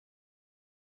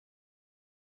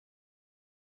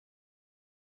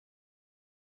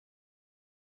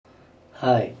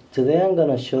Hi, today I'm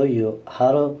going to show you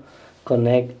how to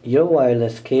connect your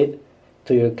wireless kit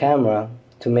to your camera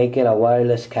to make it a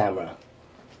wireless camera.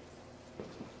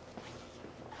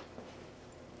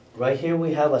 Right here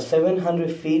we have a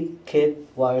 700 feet kit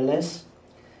wireless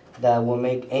that will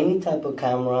make any type of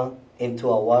camera into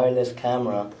a wireless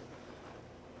camera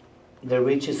that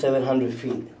reaches 700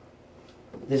 feet.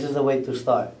 This is the way to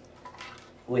start.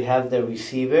 We have the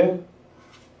receiver.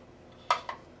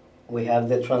 We have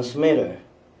the transmitter.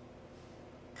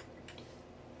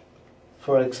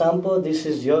 For example, this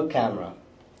is your camera.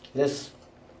 Let's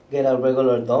get a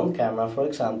regular dome camera, for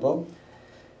example.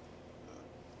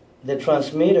 The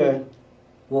transmitter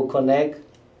will connect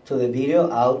to the video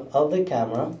out of the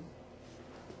camera.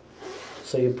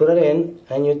 So you put it in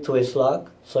and you twist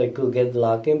lock so it could get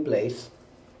locked in place.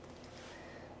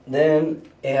 Then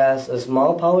it has a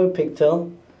small power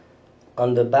pigtail.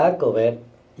 On the back of it,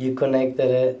 you connected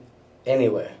it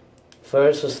anywhere,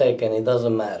 first or second, it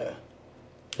doesn't matter.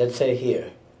 Let's say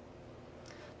here.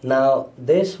 Now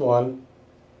this one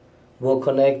will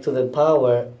connect to the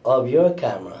power of your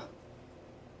camera,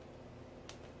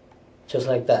 just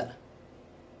like that.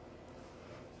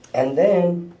 And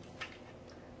then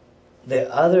the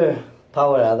other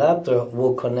power adapter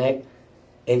will connect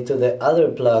into the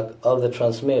other plug of the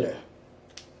transmitter.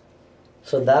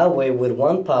 So that way, with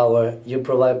one power, you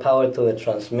provide power to the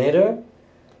transmitter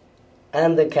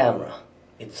and the camera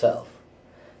itself.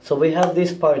 So we have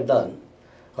this part done.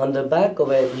 On the back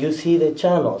of it, you see the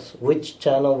channels. Which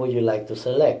channel would you like to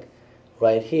select?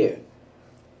 Right here.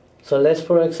 So let's,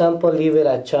 for example, leave it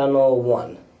at channel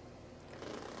 1.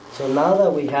 So now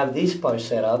that we have this part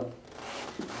set up,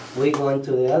 we go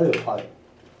into the other part,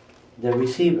 the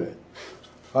receiver.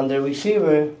 On the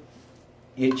receiver,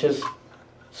 you just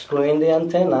screw in the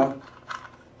antenna.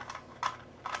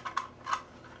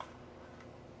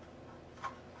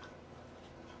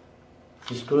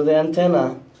 You screw the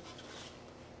antenna,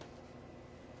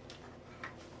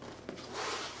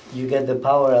 you get the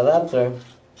power adapter.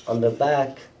 On the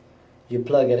back, you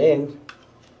plug it in,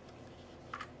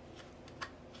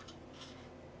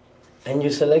 and you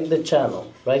select the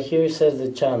channel. Right here it says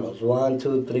the channels, 1,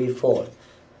 2, 3, 4.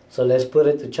 So let's put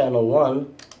it to channel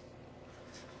 1.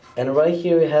 And right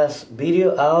here it has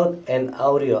video out and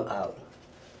audio out.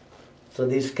 So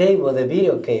this cable, the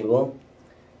video cable,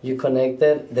 you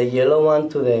connected the yellow one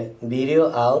to the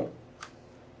video out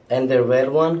and the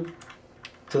red one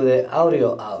to the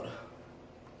audio out.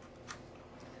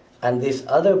 And this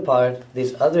other part,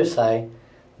 this other side,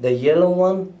 the yellow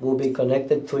one will be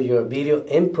connected to your video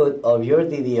input of your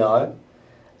DVR,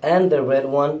 and the red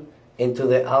one into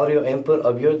the audio input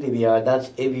of your DVR.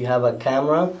 That's if you have a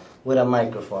camera with a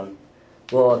microphone.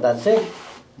 Well, that's it.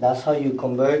 That's how you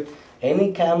convert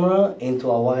any camera into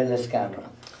a wireless camera.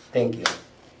 Thank you.